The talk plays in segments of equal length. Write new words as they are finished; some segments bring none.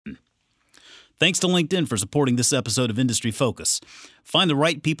Thanks to LinkedIn for supporting this episode of Industry Focus. Find the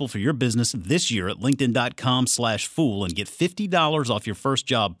right people for your business this year at linkedin.com/fool and get $50 off your first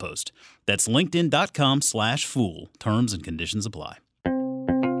job post. That's linkedin.com/fool. Terms and conditions apply.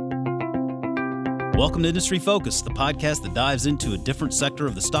 Welcome to Industry Focus, the podcast that dives into a different sector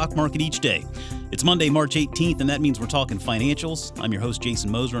of the stock market each day. It's Monday, March 18th, and that means we're talking financials. I'm your host,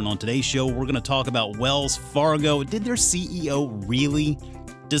 Jason Moser, and on today's show, we're going to talk about Wells Fargo. Did their CEO really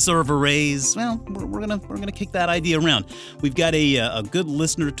deserve a raise? Well, we're gonna kick that idea around. We've got a good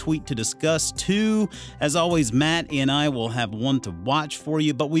listener tweet to discuss too. As always, Matt and I will have one to watch for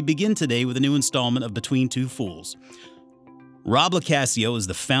you, but we begin today with a new installment of Between Two Fools. Rob LoCascio is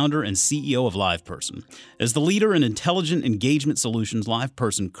the founder and CEO of LivePerson. As the leader in intelligent engagement solutions,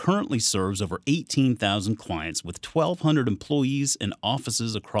 LivePerson currently serves over 18,000 clients with 1,200 employees and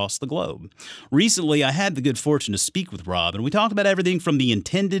offices across the globe. Recently, I had the good fortune to speak with Rob, and we talked about everything from the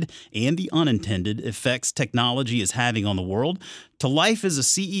intended and the unintended effects technology is having on the world to life as a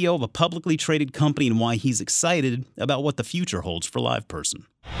CEO of a publicly traded company and why he's excited about what the future holds for LivePerson.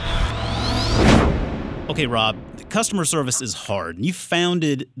 Okay, Rob, customer service is hard. You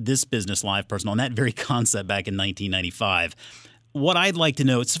founded this business, LivePerson, on that very concept back in 1995. What I'd like to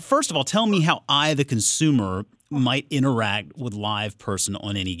know is, first of all, tell me how I, the consumer, might interact with LivePerson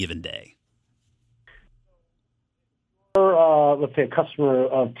on any given day. Let's say a customer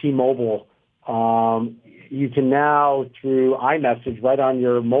of T-Mobile, you can now, through iMessage, right on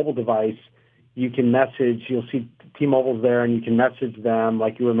your mobile device, you can message, you'll see T-Mobile's there, and you can message them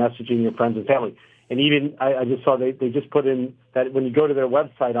like you were messaging your friends and family. And even, I just saw they just put in that when you go to their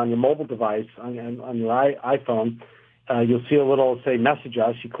website on your mobile device, on your iPhone, you'll see a little, say, message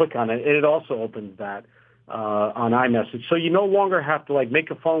us. You click on it, and it also opens that on iMessage. So you no longer have to,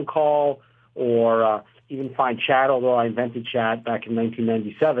 make a phone call or even find chat, although I invented chat back in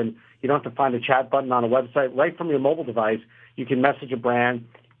 1997. You don't have to find a chat button on a website. Right from your mobile device, you can message a brand,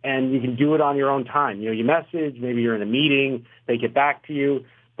 and you can do it on your own time. You message, maybe you're in a meeting, they get back to you.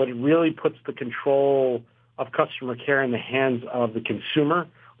 But it really puts the control of customer care in the hands of the consumer,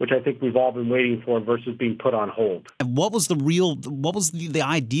 which I think we've all been waiting for versus being put on hold. And what was the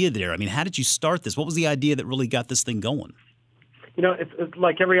idea there? I mean, how did you start this? What was the idea that really got this thing going? It's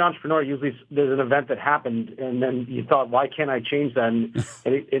like every entrepreneur, usually there's an event that happened, and then you thought, why can't I change that? And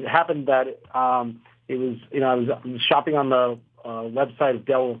it happened that I was shopping on the website of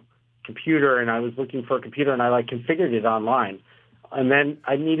Dell Computer, and I was looking for a computer, and I configured it online. And then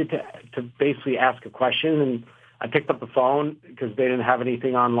I needed to basically ask a question, and I picked up the phone because they didn't have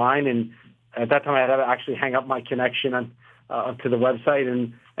anything online. And at that time, I had to actually hang up my connection to the website.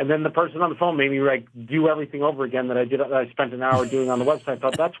 And then the person on the phone made me do everything over again that I spent an hour doing on the website. I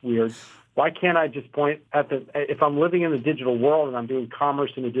thought, that's weird. Why can't I just point at if I'm living in the digital world and I'm doing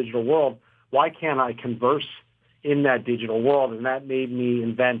commerce in the digital world, why can't I converse in that digital world? And that made me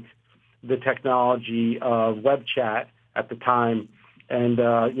invent the technology of web chat at the time. And,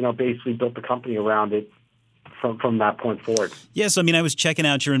 basically built the company around it from that point forward. Yes, I was checking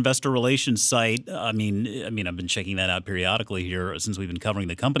out your investor relations site. I've been checking that out periodically here since we've been covering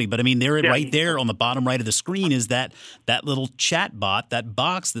the company. But, right there on the bottom right of the screen is that little chat bot, that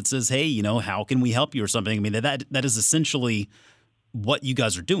box that says, hey, how can we help you or something? That is essentially what you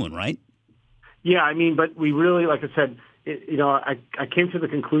guys are doing, right? Yeah, but we really, like I said, I came to the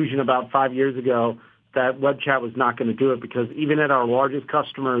conclusion about 5 years ago that web chat was not going to do it because even at our largest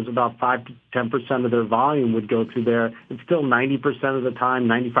customers, about 5 to 10% of their volume would go through there. And still 90% of the time,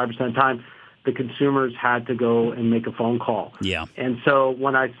 95% of the time, the consumers had to go and make a phone call. Yeah. And so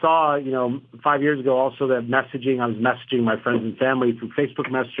when I saw, 5 years ago also that I was messaging my friends and family through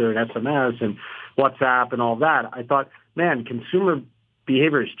Facebook Messenger and SMS and WhatsApp and all that, I thought, man, consumer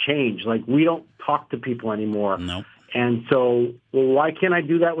behavior has changed. We don't talk to people anymore. No. And so, why can't I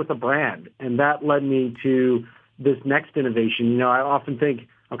do that with a brand? And that led me to this next innovation. I often think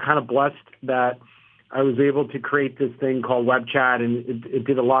I'm kind of blessed that I was able to create this thing called web chat, and it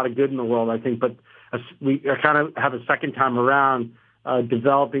did a lot of good in the world, I think. But I kind of have a second time around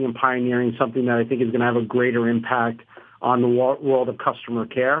developing and pioneering something that I think is going to have a greater impact on the world of customer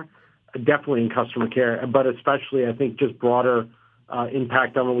care, definitely in customer care, but especially, I think, just broader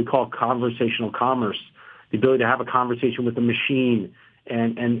impact on what we call conversational commerce. The ability to have a conversation with a machine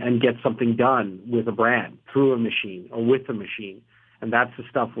and get something done with a brand through a machine or with a machine. And that's the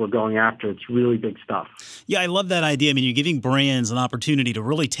stuff we're going after. It's really big stuff. Yeah, I love that idea. You're giving brands an opportunity to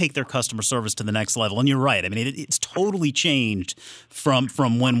really take their customer service to the next level. And you're right. It's totally changed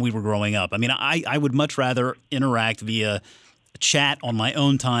from when we were growing up. I would much rather interact via chat on my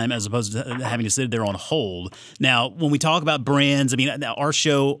own time as opposed to having to sit there on hold. Now, when we talk about brands, I mean, our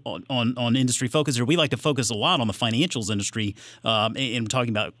show on Industry Focus here, we like to focus a lot on the financials industry, and talking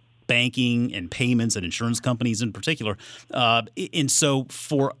about banking and payments and insurance companies in particular. And so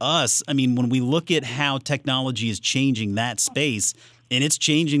for us, I mean, when we look at how technology is changing that space, and it's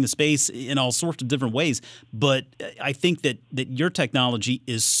changing the space in all sorts of different ways, but I think that your technology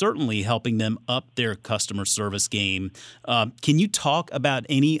is certainly helping them up their customer service game. Can you talk about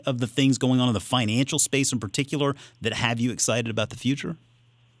any of the things going on in the financial space in particular that have you excited about the future?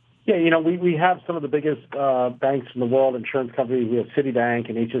 Yeah, we have some of the biggest banks in the world, insurance companies. We have Citibank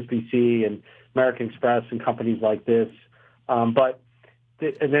and HSBC and American Express and companies like this. But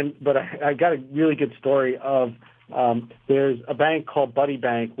I got a really good story of there's a bank called Buddy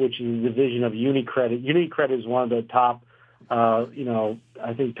Bank, which is a division of UniCredit. UniCredit is one of the top,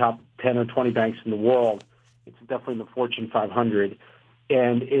 I think top 10 or 20 banks in the world. It's definitely in the Fortune 500,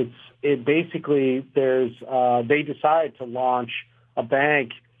 and it basically they decided to launch a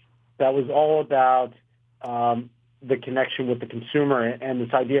bank that was all about the connection with the consumer and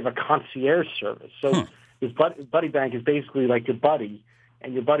this idea of a concierge service. So this Buddy Bank is basically like your buddy,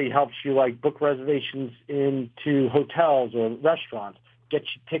 and your buddy helps you like book reservations into hotels or restaurants, get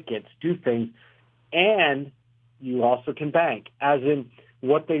you tickets, do things, and you also can bank. As in,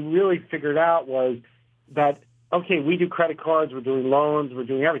 what they really figured out was that, okay, we do credit cards, we're doing loans, we're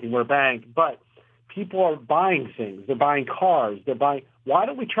doing everything, we're a bank, but people are buying things. They're buying cars. Why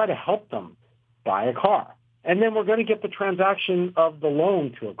don't we try to help them buy a car? And then we're going to get the transaction of the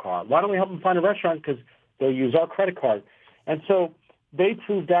loan to a car. Why don't we help them find a restaurant? Because they'll use our credit card. And so they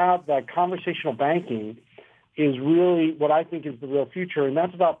proved out that conversational banking is really what I think is the real future, and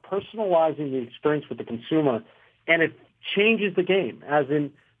that's about personalizing the experience with the consumer. And it changes the game, as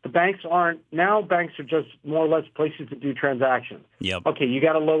in banks are just more or less places to do transactions. Yep. Okay, you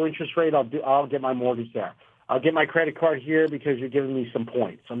got a low interest rate, I'll get my mortgage there. I'll get my credit card here because you're giving me some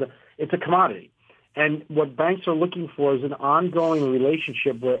points. It's a commodity. And what banks are looking for is an ongoing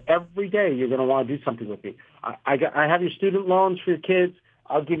relationship where every day you're going to want to do something with me. I have your student loans for your kids.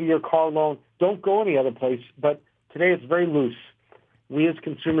 I'll give you your car loan. Don't go any other place. But today it's very loose. We as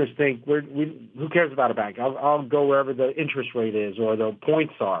consumers think, who cares about a bank? I'll go wherever the interest rate is or the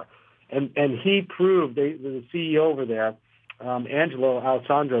points are. And he proved, the CEO over there, Angelo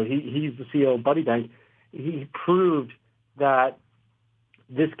Alessandro, he's the CEO of Buddy Bank, he proved that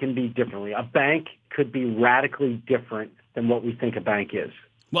this can be differently. A bank could be radically different than what we think a bank is.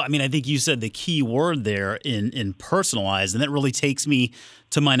 Well, I mean, I think you said the key word there in personalized, and that really takes me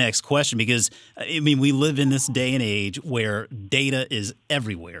to my next question because, I mean, we live in this day and age where data is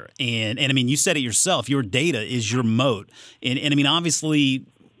everywhere. And I mean, you said it yourself, your data is your moat. And I mean, obviously,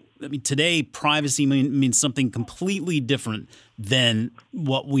 today privacy means something completely different than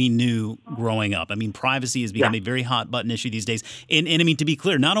what we knew growing up. I mean, privacy has become a very hot button issue these days. And I mean, to be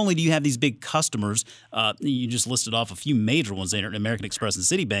clear, not only do you have these big customers, you just listed off a few major ones there, American Express and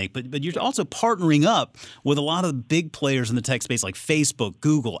Citibank, but you're also partnering up with a lot of the big players in the tech space like Facebook,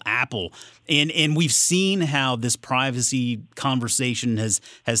 Google, Apple. And we've seen how this privacy conversation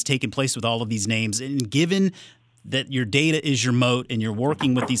has taken place with all of these names. And given that your data is your moat and you're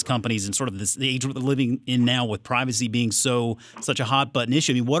working with these companies and sort of the age we're living in now with privacy being such a hot button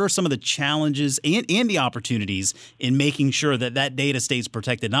issue. I mean, what are some of the challenges and the opportunities in making sure that data stays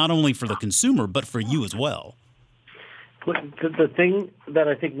protected, not only for the consumer, but for you as well? The thing that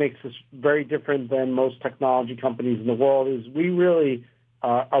I think makes us very different than most technology companies in the world is we really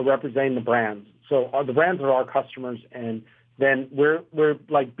are representing the brands. So the brands are our customers, and then we're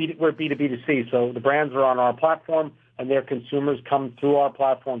B2B2C. So the brands are on our platform, and their consumers come through our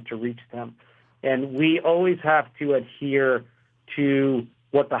platform to reach them. And we always have to adhere to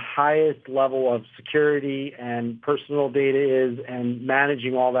what the highest level of security and personal data is, and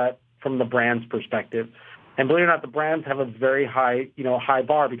managing all that from the brand's perspective. And believe it or not, the brands have a very high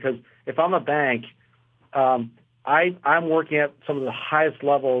bar, because if I'm a bank, I'm working at some of the highest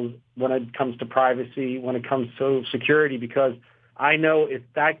levels when it comes to privacy, when it comes to security, because I know if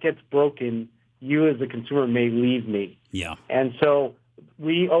that gets broken, you as a consumer may leave me. Yeah. And so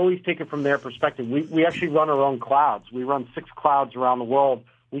we always take it from their perspective. We actually run our own clouds. We run 6 clouds around the world.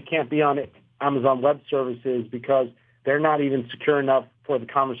 We can't be on Amazon Web Services because they're not even secure enough for the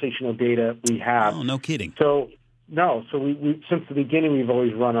conversational data we have. Oh, no kidding. So we since the beginning, we've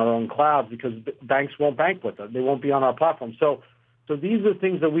always run our own clouds because banks won't bank with us. They won't be on our platform. So these are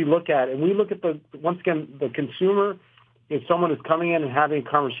things that we look at, and we look at once again, the consumer. If someone is coming in and having a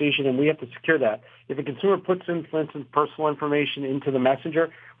conversation, and we have to secure that. If a consumer puts in, for instance, personal information into the messenger,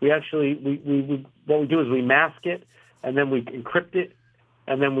 what we do is we mask it. and then we encrypt it,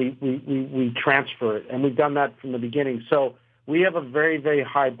 and then we transfer it. And we've done that from the beginning. So we have a very, very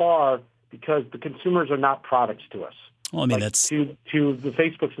high bar because the consumers are not products to us. Well, I mean, like to the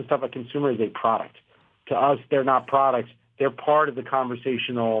Facebooks and stuff, a consumer is a product. To us, they're not products. They're part of the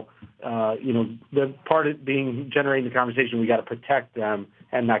conversational, they're part of generating the conversation. We got to protect them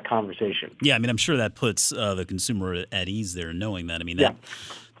and that conversation. Yeah, I mean, I'm sure that puts the consumer at ease there, knowing that. I mean, yeah.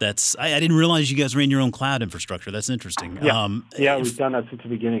 I didn't realize you guys ran your own cloud infrastructure. That's interesting. Yeah, we've done that since the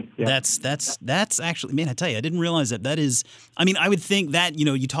beginning. Yeah. That's actually, man, I tell you, I didn't realize that. That is, I mean, I would think that,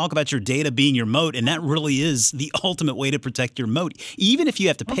 you talk about your data being your moat, and that really is the ultimate way to protect your moat. Even if you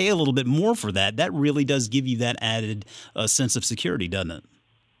have to pay a little bit more for that, that really does give you that added sense of security, doesn't it?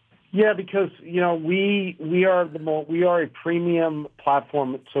 Yeah, because we are a premium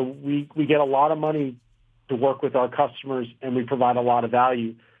platform, so we get a lot of money to work with our customers, and we provide a lot of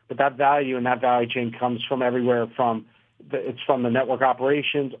value. But that value and that value chain comes from everywhere it's from the network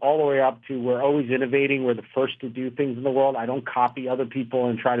operations all the way up to we're always innovating. We're the first to do things in the world. I don't copy other people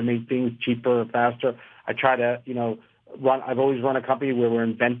and try to make things cheaper or faster. I try to, I've always run a company where we're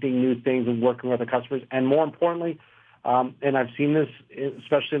inventing new things and working with the customers. And more importantly, and I've seen this,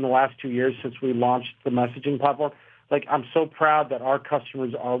 especially in the last 2 years since we launched the messaging platform, I'm so proud that our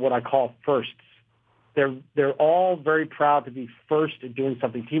customers are what I call firsts. They're all very proud to be first at doing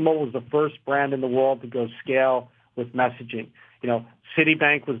something. T-Mobile was the first brand in the world to go scale with messaging.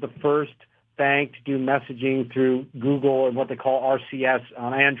 Citibank was the first bank to do messaging through Google and what they call RCS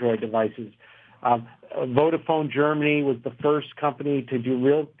on Android devices. Vodafone Germany was the first company to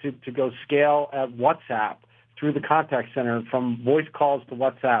do to go scale at WhatsApp through the contact center from voice calls to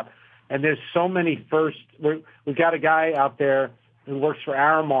WhatsApp. And there's so many firsts. We've got a guy out there who works for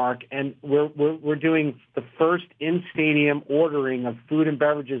Aramark, and we're doing the first in-stadium ordering of food and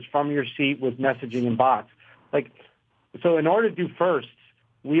beverages from your seat with messaging and bots. So in order to do firsts,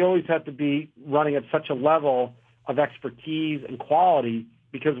 we always have to be running at such a level of expertise and quality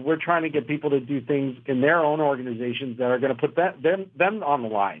because we're trying to get people to do things in their own organizations that are going to put them on the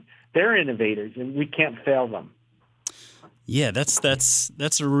line. They're innovators, and we can't fail them. Yeah, that's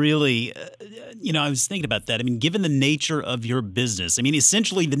a really, I was thinking about that. I mean, given the nature of your business,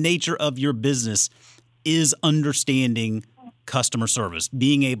 essentially the nature of your business is understanding customer service,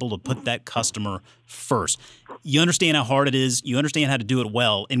 being able to put that customer first. You understand how hard it is. You understand how to do it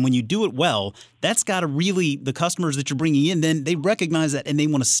well. And when you do it well, that's got to really, the customers that you're bringing in, then they recognize that and they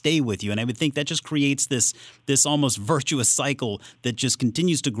want to stay with you. And I would think that just creates this almost virtuous cycle that just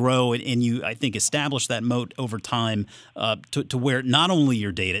continues to grow. And you, I think, establish that moat over time to where not only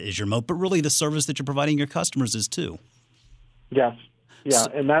your data is your moat, but really the service that you're providing your customers is too. Yes. Yeah.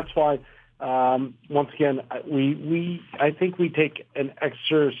 And that's why, once again, I think we take an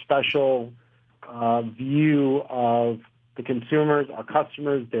extra special view of the consumers, our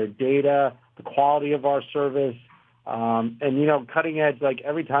customers, their data, the quality of our service, and cutting edge.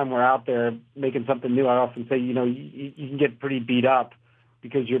 Every time we're out there making something new, I often say, you can get pretty beat up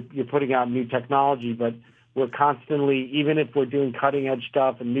because you're putting out new technology, but we're constantly, even if we're doing cutting edge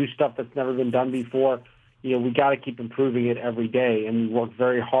stuff and new stuff that's never been done before, we got to keep improving it every day, and we work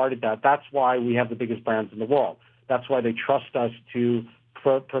very hard at that. That's why we have the biggest brands in the world. That's why they trust us to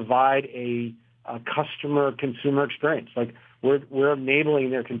provide a customer-consumer experience. We're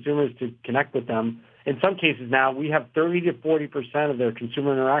enabling their consumers to connect with them. In some cases now, we have 30 to 40% of their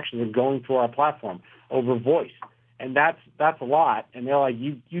consumer interactions are going through our platform over voice. And that's a lot. And they're like,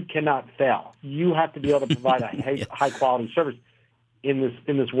 you cannot fail. You have to be able to provide a high-quality service in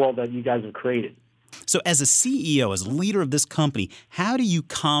this world that you guys have created. So as a CEO, as a leader of this company, how do you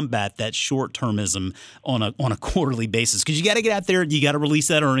combat that short-termism on a quarterly basis? Because you got to get out there, you got to release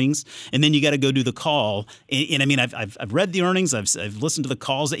that earnings, and then you got to go do the call. And I've read the earnings, I've listened to the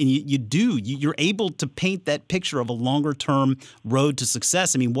calls, and you're able to paint that picture of a longer-term road to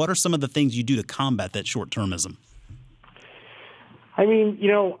success. What are some of the things you do to combat that short-termism?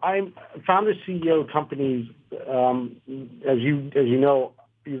 I'm founder CEO companies, as you know,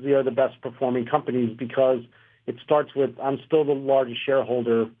 usually are the best performing companies because it starts with I'm still the largest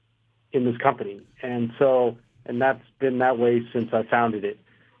shareholder in this company. And that's been that way since I founded it.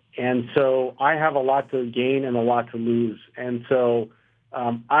 And so I have a lot to gain and a lot to lose. And so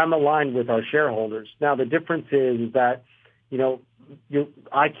I'm aligned with our shareholders. Now, the difference is that,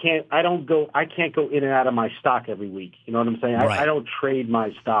 I can't go in and out of my stock every week. You know what I'm saying? Right. I don't trade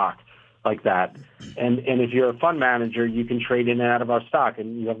my stock like that. And if you're a fund manager, you can trade in and out of our stock,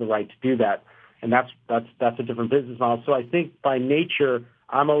 and you have the right to do that. And that's a different business model. So I think by nature,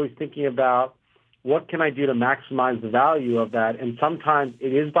 I'm always thinking about what can I do to maximize the value of that? And sometimes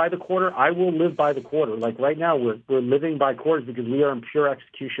it is by the quarter. I will live by the quarter. Like right now, we're living by quarters because we are in pure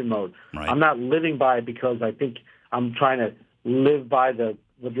execution mode. Right. I'm not living by it because I think I'm trying to live by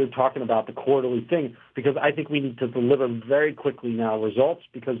what you're talking about, the quarterly thing, because I think we need to deliver very quickly now results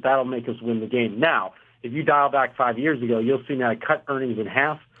because that'll make us win the game. Now, if you dial back 5 years ago, you'll see me, I cut earnings in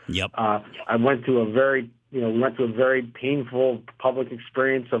half. Yep. I went through we went through a very painful public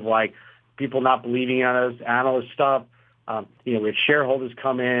experience of like people not believing in us, analyst stuff. We had shareholders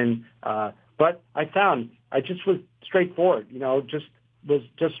come in. But I found I just was straightforward, was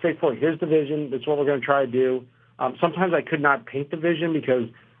just straightforward. Here's the vision. That's what we're going to try to do. Sometimes I could not paint the vision because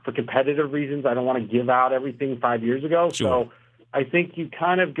for competitive reasons, I don't want to give out everything 5 years ago. Sure. So I think you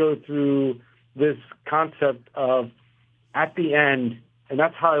kind of go through this concept of at the end, and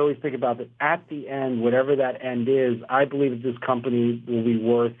that's how I always think about it. At the end, whatever that end is, I believe that this company will be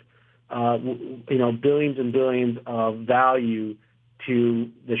worth, billions and billions of value to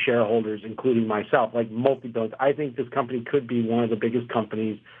the shareholders, including myself, like multi-billions. I think this company could be one of the biggest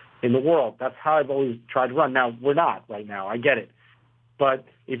companies in the world. That's how I've always tried to run. Now, we're not right now. I get it. But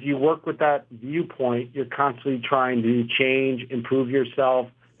if you work with that viewpoint, you're constantly trying to change, improve yourself,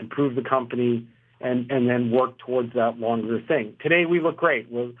 improve the company, and then work towards that longer thing. Today, we look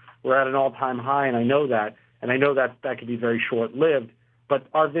great. We're at an all-time high, and I know that. And I know that could be very short-lived, but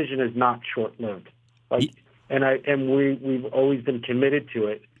our vision is not short-lived. We've always been committed to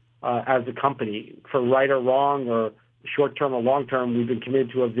it as a company. For right or wrong or short-term or long-term, we've been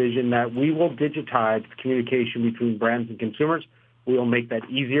committed to a vision that we will digitize communication between brands and consumers. We will make that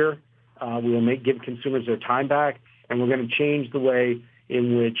easier. We will give consumers their time back, and we're going to change the way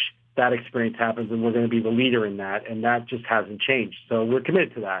in which that experience happens, and we're going to be the leader in that, and that just hasn't changed. So we're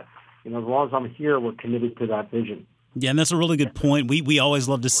committed to that. As long as I'm here, we're committed to that vision. Yeah, and that's a really good point. We always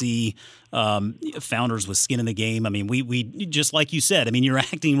love to see founders with skin in the game. I mean, we just like you said. I mean, you're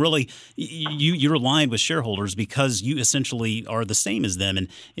acting really. You're aligned with shareholders because you essentially are the same as them, and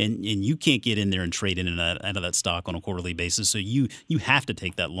you can't get in there and trade in and out of that stock on a quarterly basis. So you have to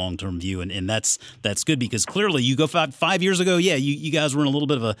take that long term view, and that's good because clearly you go 5 years ago. Yeah, you guys were in a little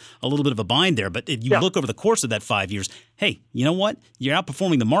bit of a bind there, but if you look over the course of that 5 years, hey, you know what? You're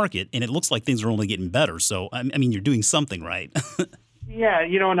outperforming the market, and it looks like things are only getting better. So I mean, you're doing something right. Yeah,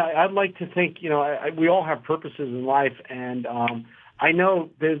 and I'd like to think, we all have purposes in life, and I know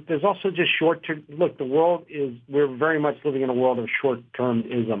there's also just short-term. Look, we're very much living in a world of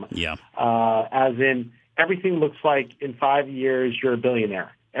short-termism. Yeah. As in, everything looks like in 5 years you're a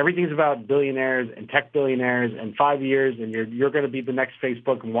billionaire. Everything's about billionaires and tech billionaires and 5 years, and you're going to be the next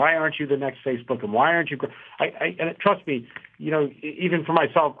Facebook. And why aren't you the next Facebook? And why aren't you? And trust me, even for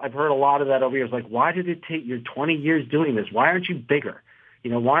myself, I've heard a lot of that over years. Like, why did it take you 20 years doing this? Why aren't you bigger?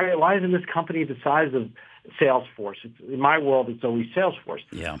 Why isn't this company the size of Salesforce? In my world, it's always Salesforce.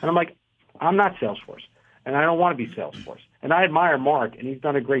 Yeah. And I'm like, I'm not Salesforce, and I don't want to be Salesforce. And I admire Mark, and he's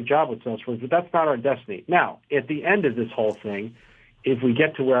done a great job with Salesforce, but that's not our destiny. Now, at the end of this whole thing, if we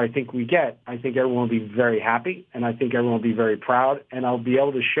get to where I think we get, I think everyone will be very happy, and I think everyone will be very proud, and I'll be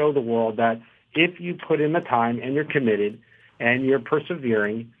able to show the world that if you put in the time and you're committed and you're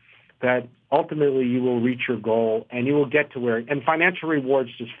persevering, that ultimately you will reach your goal and you will get to where, and financial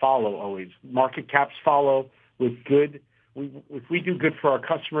rewards just follow always. Market caps follow with good. If we do good for our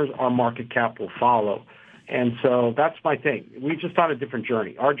customers, our market cap will follow. And so that's my thing. We've just on a different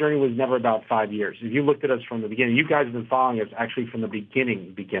journey. Our journey was never about 5 years. If you looked at us from the beginning, you guys have been following us actually from the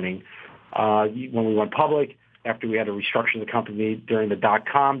beginning, when we went public, after we had to restructure the company during the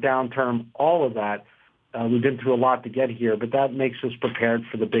dot-com downturn, all of that. We've been through a lot to get here, but that makes us prepared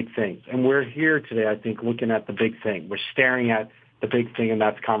for the big things. And we're here today, I think, looking at the big thing. We're staring at the big thing, and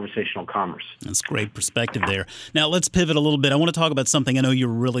that's conversational commerce. That's great perspective there. Now, let's pivot a little bit. I want to talk about something I know you're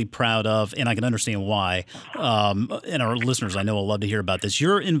really proud of, and I can understand why. And our listeners, I know, will love to hear about this.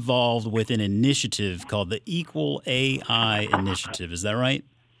 You're involved with an initiative called the Equal AI Initiative. Is that right?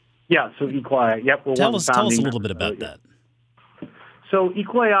 Yeah, so Equal AI. Yep. Tell us a little bit about that. So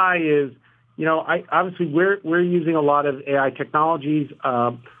Equal AI is, obviously we're using a lot of AI technologies.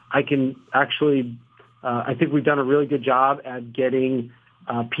 I think we've done a really good job at getting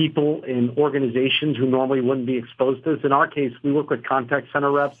people in organizations who normally wouldn't be exposed to this. In our case, we work with contact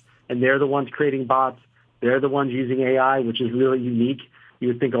center reps, and they're the ones creating bots. They're the ones using AI, which is really unique. You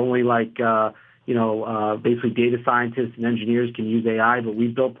would think only basically data scientists and engineers can use AI, but we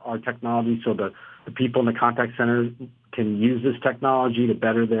built our technology so the people in the contact center can use this technology to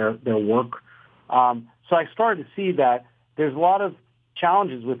better their work. So I started to see that there's a lot of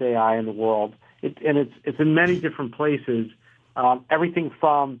challenges with AI in the world. It's in many different places. Everything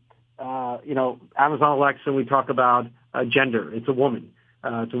from Amazon Alexa, we talk about gender. It's a woman.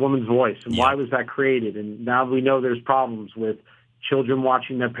 It's a woman's voice. And why was that created? And now we know there's problems with children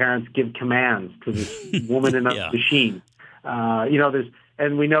watching their parents give commands to this woman in a machine.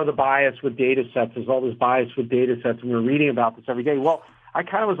 And we know the bias with data sets. There's all this bias with data sets, and we're reading about this every day. Well, I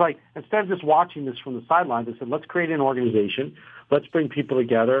kind of was like, instead of just watching this from the sidelines, I said, let's create an organization. Let's bring people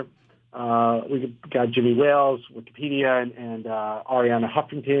together. We got Jimmy Wales, Wikipedia, and Ariana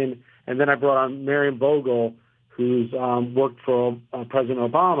Huffington. And then I brought on Miriam Bogle, who's worked for President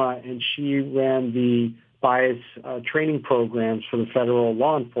Obama, and she ran the bias training programs for the federal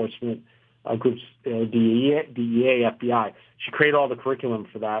law enforcement groups, DEA, FBI. She created all the curriculum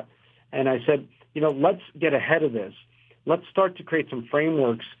for that. And I said, let's get ahead of this. Let's start to create some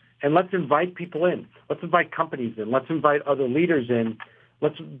frameworks, and let's invite people in. Let's invite companies in. Let's invite other leaders in.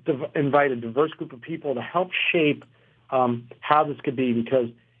 Let's invite a diverse group of people to help shape how this could be, because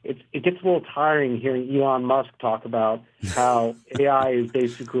it gets a little tiring hearing Elon Musk talk about how AI is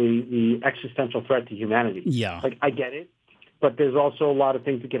basically the existential threat to humanity. Yeah. Like, I get it, but there's also a lot of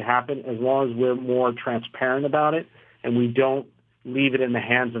things that can happen as long as we're more transparent about it and we don't leave it in the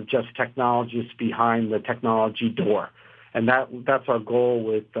hands of just technologists behind the technology door. And that's our goal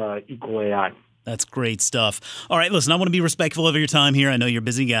with Equal AI. That's great stuff. All right, listen, I want to be respectful of your time here. I know you're a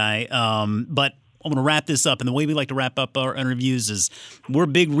busy guy, but I want to wrap this up. And the way we like to wrap up our interviews is we're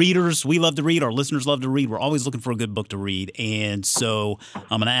big readers. We love to read. Our listeners love to read. We're always looking for a good book to read. And so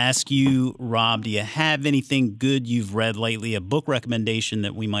I'm going to ask you, Rob, do you have anything good you've read lately, a book recommendation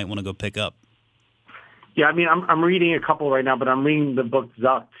that we might want to go pick up? Yeah, I mean, I'm reading a couple right now, but I'm reading the book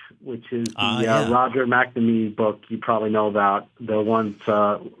Zucked, which is the Roger McNamee book you probably know about, the one,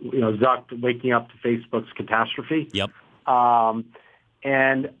 Zucked, Waking Up to Facebook's Catastrophe. Yep.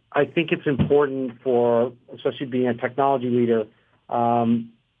 And I think it's important for, especially being a technology leader,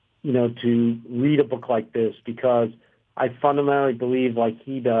 to read a book like this, because I fundamentally believe, like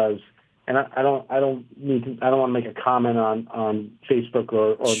he does, and I don't want to make a comment on Facebook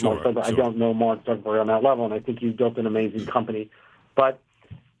or Mark Zuckerberg. I don't know Mark Zuckerberg on that level, and I think he's built an amazing company. But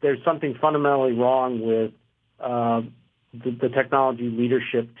there's something fundamentally wrong with the technology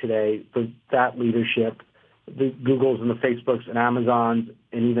leadership today, that leadership, the Googles and the Facebooks and Amazons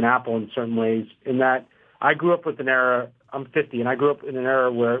and even Apple in certain ways, in that I grew up with an era, I'm 50, and I grew up in an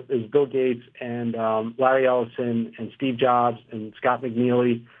era where it was Bill Gates and Larry Ellison and Steve Jobs and Scott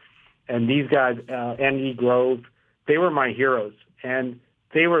McNealy and these guys, Andy Grove. They were my heroes, and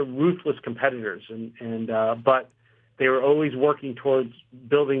they were ruthless competitors, but they were always working towards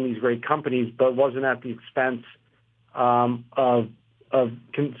building these great companies, but it wasn't at the expense of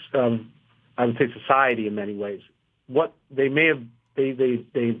I would say society in many ways. What they may have,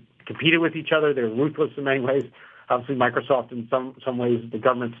 they competed with each other. They were ruthless in many ways. Obviously, Microsoft in some ways the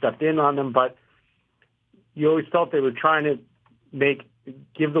government stepped in on them, but you always felt they were trying to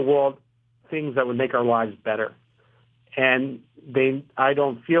give the world things that would make our lives better. And I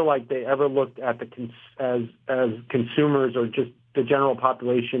don't feel like they ever looked at as consumers or just the general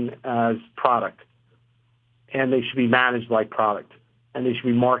population as product. And they should be managed like product, and they should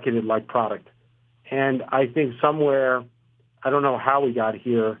be marketed like product. And I think somewhere, I don't know how we got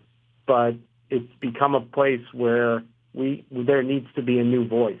here, but it's become a place where there needs to be a new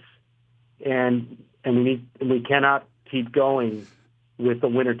voice, and we cannot keep going with the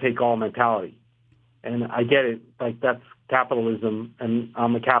winner-take-all mentality. And I get it, like that's capitalism, and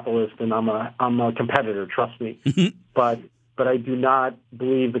I'm a capitalist, and I'm a competitor. Trust me, but I do not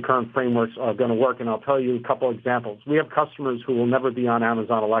believe the current frameworks are going to work. And I'll tell you a couple examples. We have customers who will never be on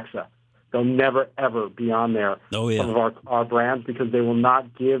Amazon Alexa. They'll never, ever be on there. Oh, yeah. Some of our brands, because they will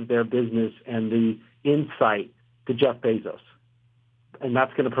not give their business and the insight to Jeff Bezos. And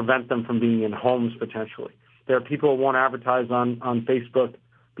that's going to prevent them from being in homes potentially. There are people who won't advertise on Facebook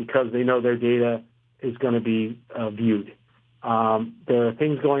because they know their data is going to be viewed. There are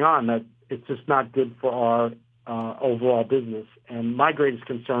things going on that it's just not good for our overall business. And my greatest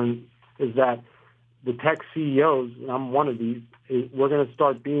concern is that the tech CEOs, and I'm one of these, we're going to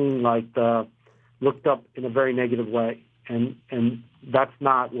start being looked up in a very negative way. And that's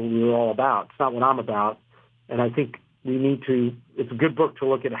not what we're all about. It's not what I'm about. And I think we need to, it's a good book to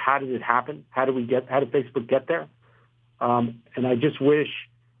look at how did it happen? How did Facebook get there? And I just wish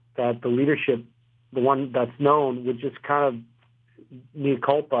that the leadership, the one that's known, would just kind of mea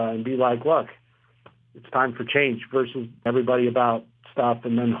culpa and be like, look, it's time for change, versus everybody about stuff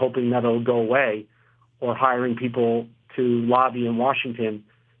and then hoping that it'll go away, or hiring people to lobby in Washington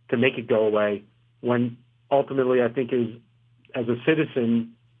to make it go away, when ultimately I think as a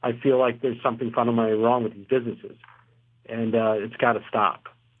citizen, I feel like there's something fundamentally wrong with these businesses, and it's got to stop.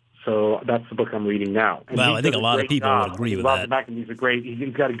 So that's the book I'm reading now. And well, I think a lot of people would agree with that. Robert McNamee's a great.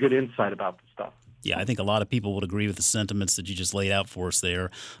 He's got a good insight about the stuff. Yeah, I think a lot of people would agree with the sentiments that you just laid out for us there.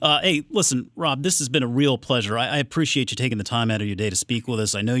 Hey, listen, Rob, this has been a real pleasure. I appreciate you taking the time out of your day to speak with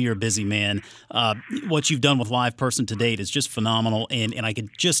us. I know you're a busy man. What you've done with Live Person to date is just phenomenal, and I could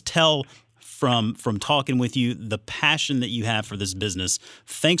just tell from talking with you the passion that you have for this business.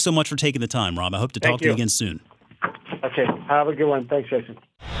 Thanks so much for taking the time, Rob. I hope to talk to you again soon. Okay, have a good one. Thanks, Jason.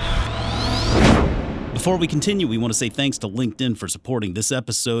 Before we continue, we want to say thanks to LinkedIn for supporting this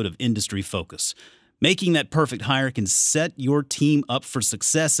episode of Industry Focus. Making that perfect hire can set your team up for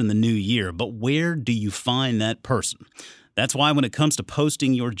success in the new year, but where do you find that person? That's why when it comes to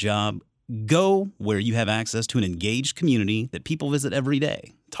posting your job, go where you have access to an engaged community that people visit every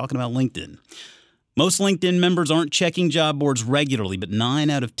day. Talking about LinkedIn. Most LinkedIn members aren't checking job boards regularly, but 9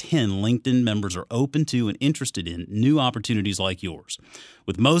 out of 10 LinkedIn members are open to and interested in new opportunities like yours.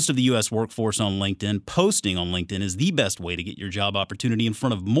 With most of the U.S. workforce on LinkedIn, posting on LinkedIn is the best way to get your job opportunity in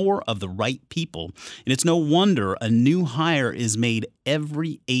front of more of the right people. And it's no wonder a new hire is made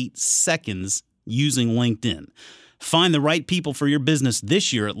every 8 seconds using LinkedIn. Find the right people for your business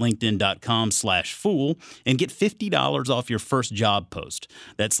this year at linkedin.com/fool and get $50 off your first job post.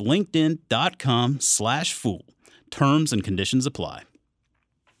 That's linkedin.com/fool. Terms and conditions apply.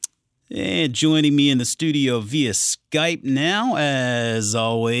 And joining me in the studio via Skype now, as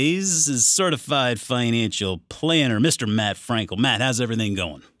always, is certified financial planner, Mr. Matt Frankel. Matt, how's everything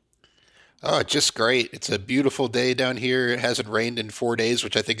going? Oh, just great. It's a beautiful day down here. It hasn't rained in 4 days,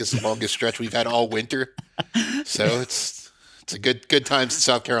 which I think is the longest stretch we've had all winter. So it's a good times in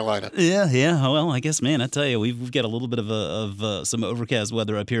South Carolina. Yeah. Well, I guess, man, I tell you, we've got a little bit of some overcast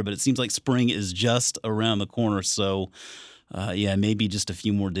weather up here, but it seems like spring is just around the corner. So, maybe just a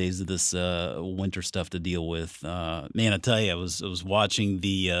few more days of this winter stuff to deal with. Man, I tell you, I was watching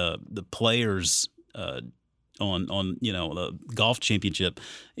the players. On the golf championship,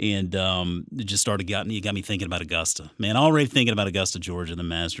 and it just got me thinking about Augusta. Man, already thinking about Augusta, Georgia, the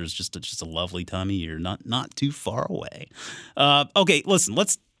Masters. Just a lovely time of year, not too far away. Okay, listen,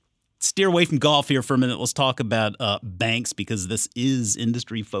 let's steer away from golf here for a minute. Let's talk about banks, because this is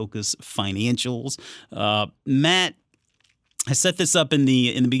Industry Focus Financials. Matt, I set this up in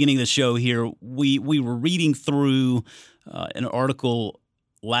the beginning of the show here. We were reading through an article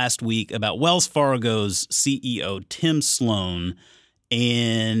last week about Wells Fargo's CEO, Tim Sloan,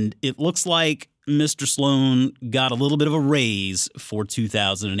 and it looks like Mr. Sloan got a little bit of a raise for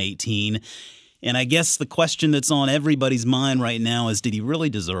 2018. And I guess the question that's on everybody's mind right now is, did he really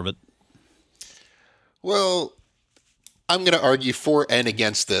deserve it? Well, I'm going to argue for and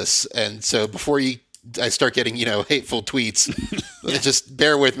against this. And so before I start getting, hateful tweets, just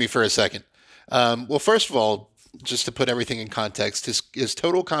bear with me for a second. Well, first of all, just to put everything in context, his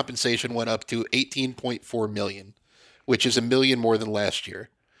total compensation went up to $18.4 million, which is $1 million more than last year.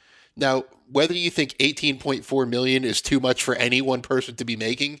 Now, whether you think $18.4 million is too much for any one person to be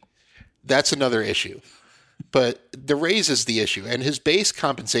making, that's another issue. But the raise is the issue, and his base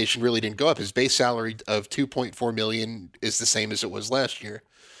compensation really didn't go up. His base salary of $2.4 million is the same as it was last year.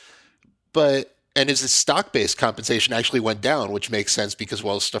 And his stock-based compensation actually went down, which makes sense because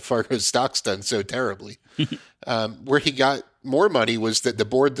Wells Fargo's stock's done so terribly. Where he got more money was that the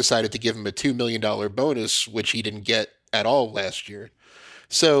board decided to give him a $2 million bonus, which he didn't get at all last year.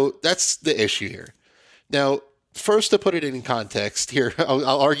 So that's the issue here. Now, first, to put it in context here,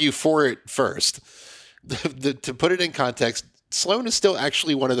 I'll argue for it first. To put it in context, Sloan is still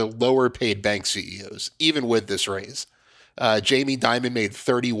actually one of the lower-paid bank CEOs, even with this raise. Jamie Dimon made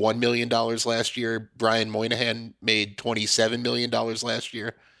 $31 million last year. Brian Moynihan made $27 million last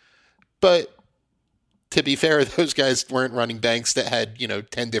year. But to be fair, those guys weren't running banks that had,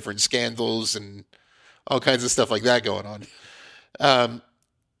 10 different scandals and all kinds of stuff like that going on.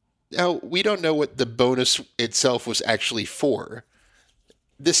 Now, we don't know what the bonus itself was actually for.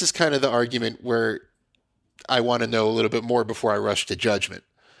 This is kind of the argument where I want to know a little bit more before I rush to judgment.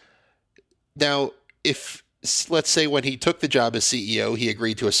 Now, let's say when he took the job as CEO, he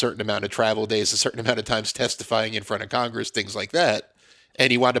agreed to a certain amount of travel days, a certain amount of times testifying in front of Congress, things like that,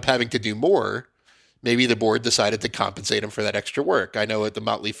 and he wound up having to do more. Maybe the board decided to compensate him for that extra work. I know at the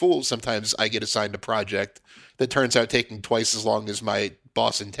Motley Fool, sometimes I get assigned a project that turns out taking twice as long as my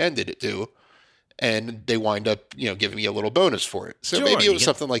boss intended it to, and they wind up, giving me a little bonus for it. So sure, maybe it was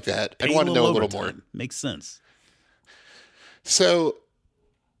something like that. I want to know a little more. Makes sense. So,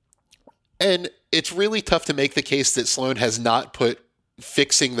 and it's really tough to make the case that Sloan has not put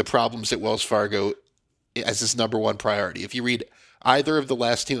fixing the problems at Wells Fargo as his number one priority. If you read either of the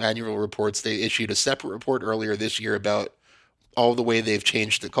last 2 annual reports, they issued a separate report earlier this year about all the way they've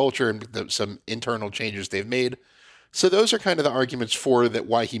changed the culture and some internal changes they've made. So those are kind of the arguments for that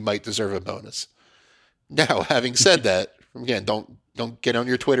why he might deserve a bonus. Now, having said that, again, don't get on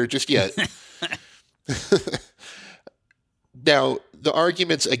your Twitter just yet. Now, the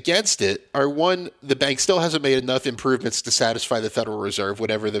arguments against it are, one, the bank still hasn't made enough improvements to satisfy the Federal Reserve,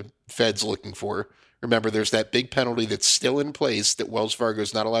 whatever the Fed's looking for. Remember, there's that big penalty that's still in place that Wells Fargo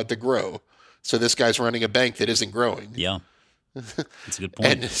is not allowed to grow. So this guy's running a bank that isn't growing. Yeah, that's a good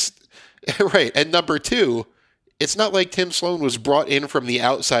point. Right. And number two, it's not like Tim Sloan was brought in from the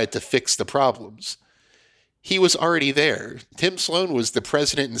outside to fix the problems. He was already there. Tim Sloan was the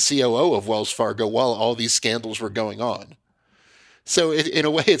president and COO of Wells Fargo while all these scandals were going on. So in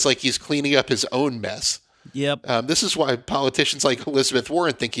a way, it's like he's cleaning up his own mess. Yep. This is why politicians like Elizabeth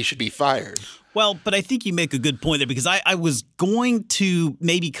Warren think he should be fired. Well, but I think you make a good point there, because I was going to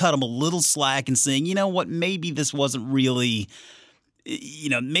maybe cut him a little slack and saying, you know what, maybe this wasn't really,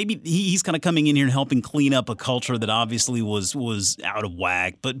 maybe he's kind of coming in here and helping clean up a culture that obviously was out of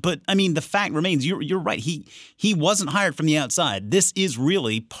whack. But I mean, the fact remains, you're right. He wasn't hired from the outside. This is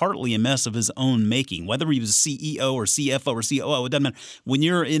really partly a mess of his own making. Whether he was a CEO or CFO or COO, it doesn't matter. When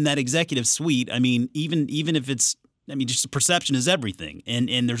you're in that executive suite, I mean, even if it's, just perception is everything.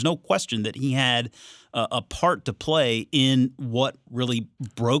 And there's no question that he had a part to play in what really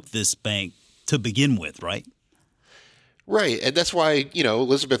broke this bank to begin with, right? Right. And that's why,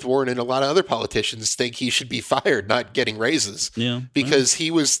 Elizabeth Warren and a lot of other politicians think he should be fired, not getting raises. Yeah. Because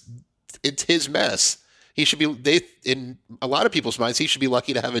it's his mess. He should be, in a lot of people's minds, he should be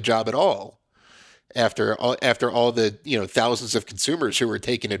lucky to have a job at all after all the, thousands of consumers who were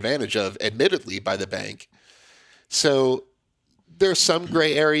taken advantage of, admittedly, by the bank. So there's some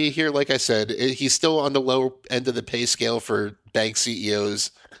gray area here. Like I said, he's still on the low end of the pay scale for bank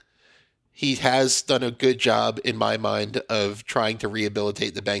CEOs. He has done a good job, in my mind, of trying to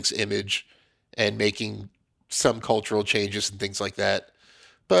rehabilitate the bank's image and making some cultural changes and things like that.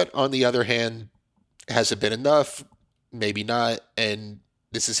 But on the other hand, has it been enough? Maybe not. And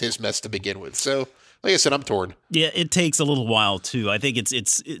this is his mess to begin with. So, like I said, I'm torn. Yeah, it takes a little while, too. I think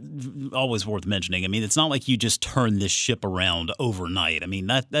it's always worth mentioning. I mean, it's not like you just turn this ship around overnight. I mean,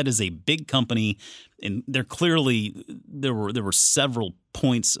 that is a big company, and there were several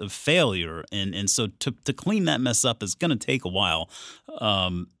points of failure, and so to clean that mess up is going to take a while.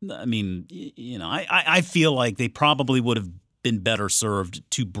 I feel like they probably would have been better served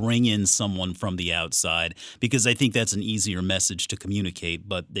to bring in someone from the outside, because I think that's an easier message to communicate,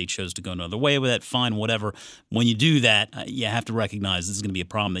 but they chose to go another way with it. Fine, whatever. When you do that, you have to recognize this is going to be a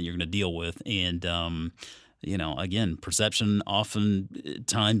problem that you're going to deal with. And, again, perception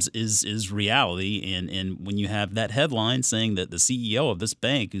oftentimes is reality. And when you have that headline saying that the CEO of this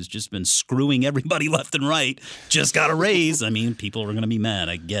bank, who's just been screwing everybody left and right, just got a raise, I mean, people are going to be mad.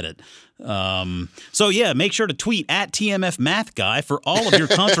 I get it. So yeah, make sure to tweet at TMF Math Guy for all of your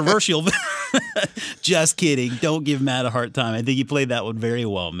controversial. Just kidding. Don't give Matt a hard time. I think you played that one very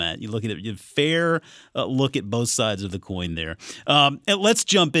well, Matt. You look at it, you fair look at both sides of the coin there. And let's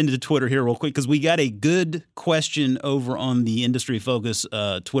jump into Twitter here real quick, because we got a good question over on the Industry Focus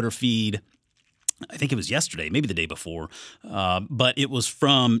Twitter feed. I think it was yesterday, maybe the day before, but it was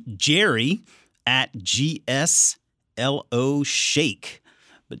from Jerry at GSLO Shake.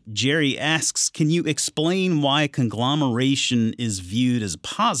 But Jerry asks, can you explain why conglomeration is viewed as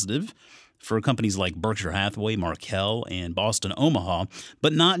positive for companies like Berkshire Hathaway, Markel, and Boston Omaha,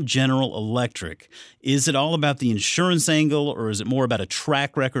 but not General Electric? Is it all about the insurance angle, or is it more about a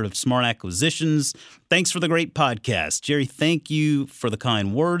track record of smart acquisitions? Thanks for the great podcast. Jerry, thank you for the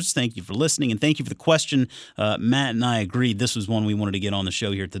kind words. Thank you for listening, and thank you for the question. Matt and I agreed this was one we wanted to get on the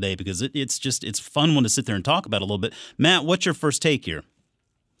show here today, because it's a fun one to sit there and talk about a little bit. Matt, what's your first take here?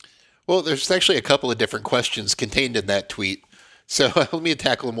 Well, there's actually a couple of different questions contained in that tweet. So let me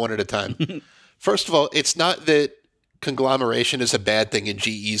tackle them one at a time. First of all, it's not that conglomeration is a bad thing in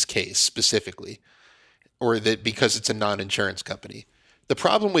GE's case specifically, or that because it's a non-insurance company. The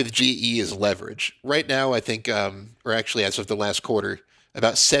problem with GE is leverage. Right now, I think, or actually as of the last quarter,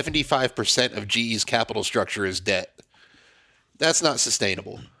 about 75% of GE's capital structure is debt. That's not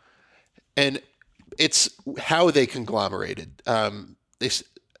sustainable. And it's how they conglomerated.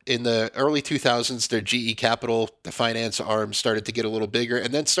 In the early 2000s, their GE Capital, the finance arm, started to get a little bigger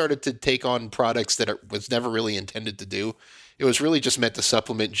and then started to take on products that it was never really intended to do. It was really just meant to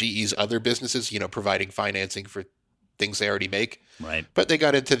supplement GE's other businesses, providing financing for things they already make. Right. But they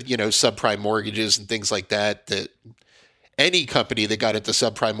got into, subprime mortgages and things like that any company that got into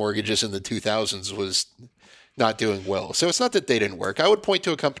subprime mortgages in the 2000s was not doing well. So it's not that they didn't work. I would point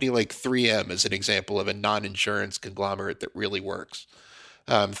to a company like 3M as an example of a non-insurance conglomerate that really works.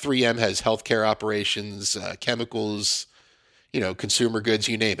 3M has healthcare operations, chemicals, consumer goods,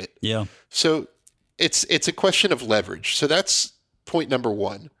 you name it. Yeah. So it's a question of leverage. So that's point number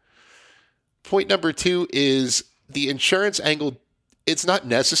one. Point number two is the insurance angle. It's not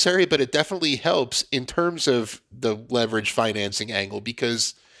necessary, but it definitely helps in terms of the leverage financing angle,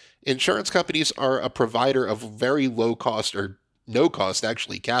 because insurance companies are a provider of very low cost or no cost,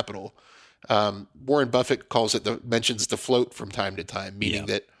 actually, capital. Warren Buffett mentions the float from time to time, meaning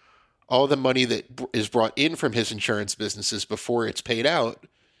that all the money that is brought in from his insurance businesses before it's paid out,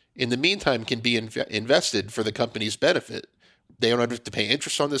 in the meantime, can be invested for the company's benefit. They don't have to pay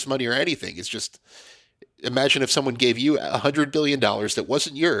interest on this money or anything. It's just, imagine if someone gave you $100 billion that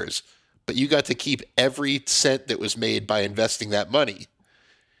wasn't yours, but you got to keep every cent that was made by investing that money.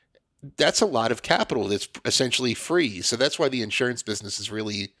 That's a lot of capital that's essentially free. So that's why the insurance business is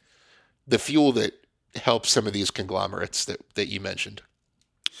really the fuel that helps some of these conglomerates that you mentioned.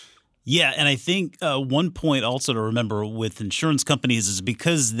 Yeah, and I think one point also to remember with insurance companies is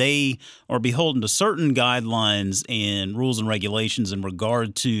because they are beholden to certain guidelines and rules and regulations in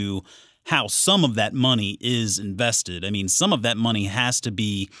regard to how some of that money is invested. I mean, some of that money has to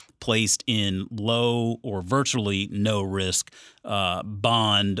be placed in low or virtually no risk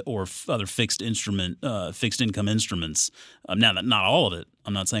bond or other fixed income instruments. Now, not all of it.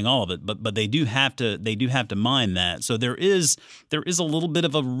 I'm not saying all of it, but they do have to mind that. So there is a little bit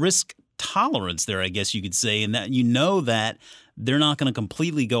of a risk tolerance there, I guess you could say, in that that they're not going to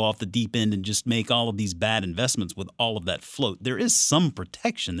completely go off the deep end and just make all of these bad investments with all of that float. There is some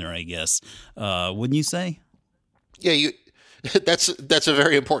protection there, I guess. Wouldn't you say? Yeah, that's a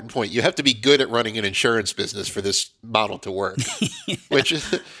very important point. You have to be good at running an insurance business for this model to work,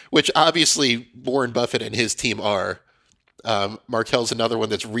 which obviously Warren Buffett and his team are. Markel's another one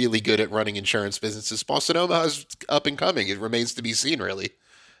that's really good at running insurance businesses. Boston Omaha is up and coming. It remains to be seen, really.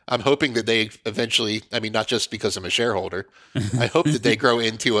 I'm hoping that they eventually, I mean, not just because I'm a shareholder, I hope that they grow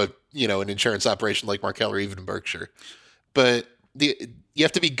into an insurance operation like Markel or even Berkshire. But you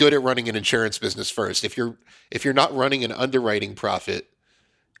have to be good at running an insurance business first. If you're not running an underwriting profit,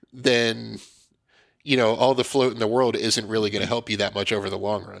 then all the float in the world isn't really going to help you that much over the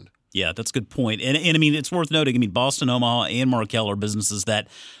long run. Yeah, that's a good point. And I mean, it's worth noting. I mean, Boston Omaha and Markel are businesses that,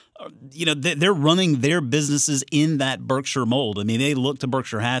 they're running their businesses in that Berkshire mold. I mean, they look to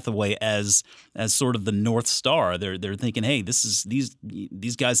Berkshire Hathaway as sort of the North Star. They're thinking, hey,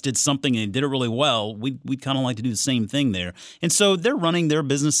 these guys did something and did it really well. We'd kind of like to do the same thing there. And so they're running their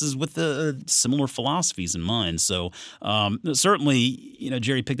businesses with similar philosophies in mind. So certainly,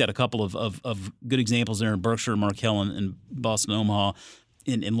 Jerry picked out a couple of good examples there in Berkshire, Markel, and Boston Omaha.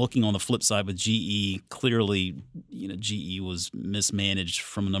 In looking on the flip side with GE, clearly, GE was mismanaged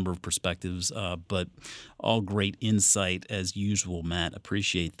from a number of perspectives, but all great insight as usual, Matt.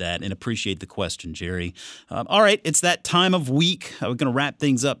 Appreciate that and appreciate the question, Jerry. All right, it's that time of week. We're going to wrap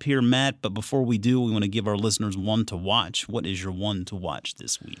things up here, Matt, but before we do, we want to give our listeners one to watch. What is your one to watch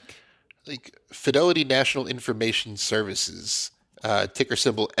this week? Like Fidelity National Information Services, ticker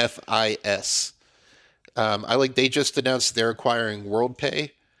symbol FIS. They just announced they're acquiring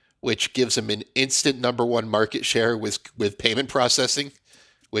WorldPay, which gives them an instant number one market share with payment processing,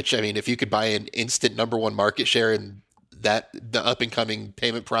 which, I mean, if you could buy an instant number one market share in the up and coming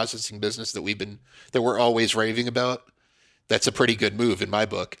payment processing business that we're always raving about, that's a pretty good move in my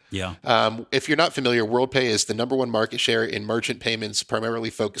book. Yeah. If you're not familiar, WorldPay is the number one market share in merchant payments, primarily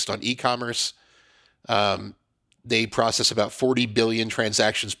focused on e-commerce. They process about 40 billion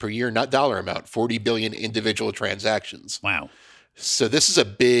transactions per year, not dollar amount, 40 billion individual transactions. Wow. So this is a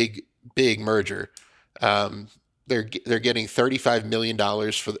big, big merger. They're getting $35 billion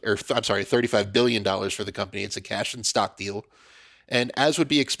for the company. It's a cash and stock deal. And as would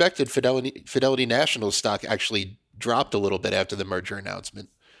be expected, Fidelity National stock actually dropped a little bit after the merger announcement,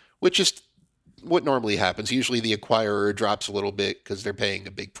 which is what normally happens. Usually the acquirer drops a little bit because they're paying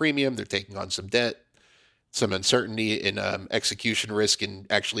a big premium. They're taking on some debt, some uncertainty in execution risk and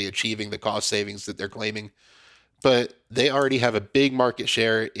actually achieving the cost savings that they're claiming. But they already have a big market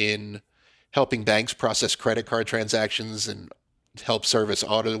share in helping banks process credit card transactions and help service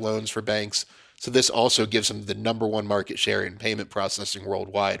auto loans for banks. So this also gives them the number one market share in payment processing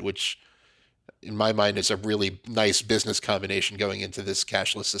worldwide, which in my mind is a really nice business combination going into this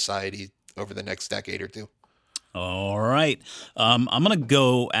cashless society over the next decade or two. All right. I'm going to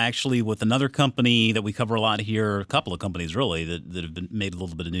go actually with another company that we cover a lot here, a couple of companies really that have been made a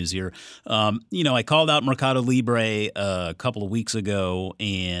little bit of news here. I called out Mercado Libre a couple of weeks ago,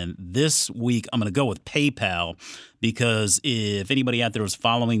 and this week I'm going to go with PayPal because if anybody out there was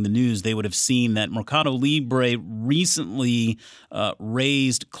following the news, they would have seen that Mercado Libre recently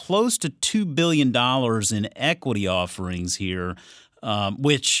raised close to $2 billion in equity offerings here.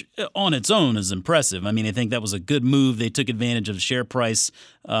 Which on its own is impressive. I mean, I think that was a good move. They took advantage of the share price,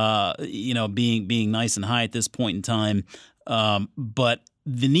 being nice and high at this point in time. But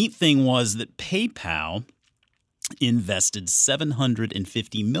the neat thing was that PayPal invested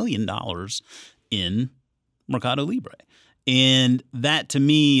 $750 million in Mercado Libre. And that, to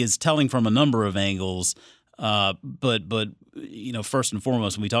me, is telling from a number of angles. But first and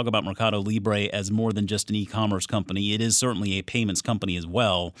foremost, when we talk about Mercado Libre as more than just an e-commerce company, it is certainly a payments company as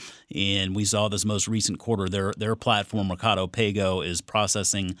well. And we saw this most recent quarter, their platform, Mercado Pago, is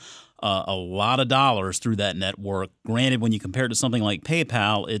processing a lot of dollars through that network. Granted, when you compare it to something like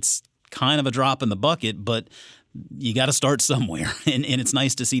PayPal, it's kind of a drop in the bucket, but you got to start somewhere. And it's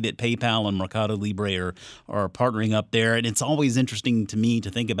nice to see that PayPal and Mercado Libre are partnering up there. And it's always interesting to me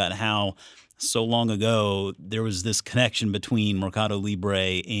to think about how so long ago there was this connection between Mercado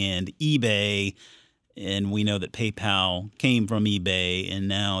Libre and eBay, and we know that PayPal came from eBay, and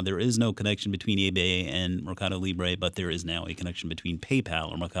now there is no connection between eBay and Mercado Libre, but there is now a connection between PayPal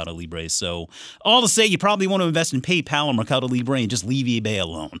and Mercado Libre. So all to say, you probably want to invest in PayPal or Mercado Libre and just leave eBay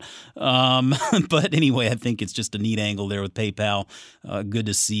alone. But anyway, I think it's just a neat angle there with PayPal. Good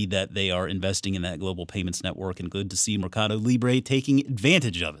to see that they are investing in that global payments network, and good to see Mercado Libre taking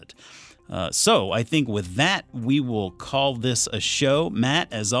advantage of it. So I think with that, we will call this a show.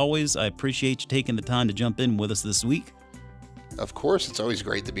 Matt, as always, I appreciate you taking the time to jump in with us this week. Of course. It's always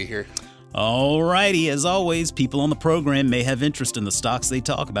great to be here. All righty. As always, people on the program may have interest in the stocks they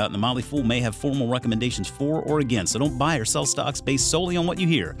talk about, and the Motley Fool may have formal recommendations for or against. So don't buy or sell stocks based solely on what you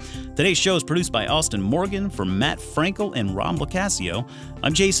hear. Today's show is produced by Austin Morgan for Matt Frankel and Rob Locascio.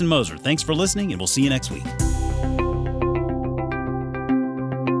 I'm Jason Moser. Thanks for listening, and we'll see you next week.